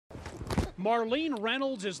Marlene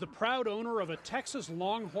Reynolds is the proud owner of a Texas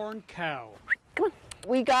Longhorn cow. Come on.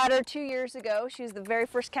 We got her 2 years ago. She was the very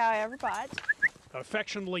first cow I ever bought.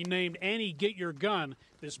 Affectionately named Annie Get Your Gun,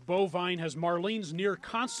 this bovine has Marlene's near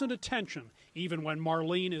constant attention, even when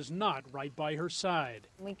Marlene is not right by her side.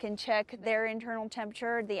 We can check their internal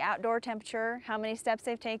temperature, the outdoor temperature, how many steps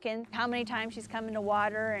they've taken, how many times she's come into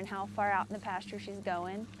water, and how far out in the pasture she's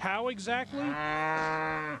going. How exactly?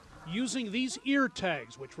 Using these ear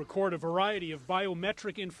tags, which record a variety of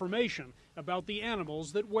biometric information about the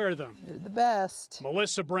animals that wear them. You're the best.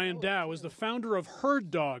 Melissa Brandow is the founder of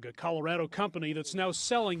Herd Dog, a Colorado company that's now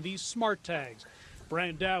selling these smart tags.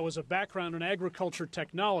 Brandow has a background in agriculture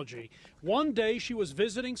technology. One day she was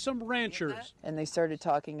visiting some ranchers. And they started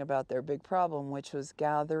talking about their big problem, which was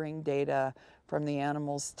gathering data from the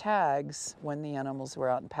animals' tags when the animals were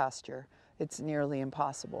out in pasture. It's nearly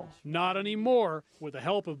impossible. Not anymore. With the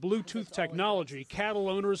help of Bluetooth technology, cattle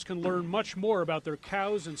owners can learn much more about their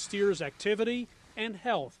cows' and steers' activity and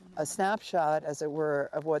health. A snapshot, as it were,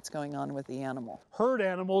 of what's going on with the animal. Herd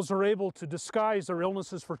animals are able to disguise their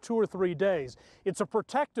illnesses for 2 or 3 days. It's a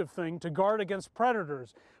protective thing to guard against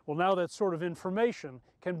predators. Well, now that sort of information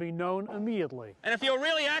can be known immediately. And if you're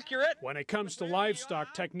really accurate. When it comes to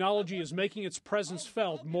livestock, technology is making its presence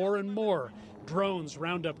felt more and more. Drones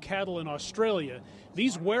round up cattle in Australia.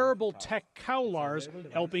 These wearable tech cowlars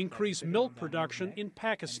help increase milk production in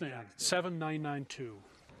Pakistan. 7992.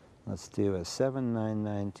 Let's do a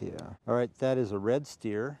 7992. All right, that is a red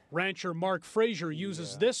steer. Rancher Mark Frazier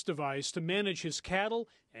uses this device to manage his cattle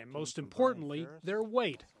and, most importantly, their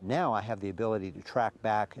weight. Now I have the ability to track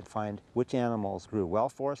back and find which animals grew well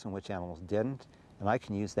for us and which animals didn't, and I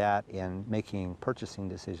can use that in making purchasing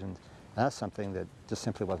decisions. And that's something that just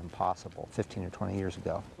simply wasn't possible 15 or 20 years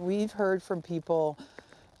ago. We've heard from people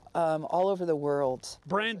all over the world.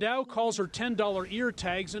 Brandow calls her $10 ear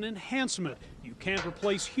tags an enhancement. You can't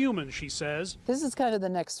replace humans, she says. This is kind of the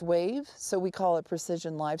next wave, so we call it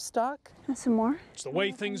precision livestock. And some more. It's the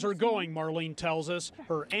way things are going, Marlene tells us.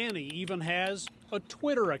 Her Annie even has a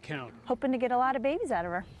Twitter account. Hoping to get a lot of babies out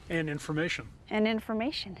of her. And information. And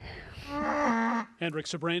information. Hendrik,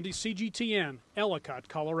 Sybrandy, CGTN, Ellicott,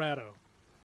 Colorado.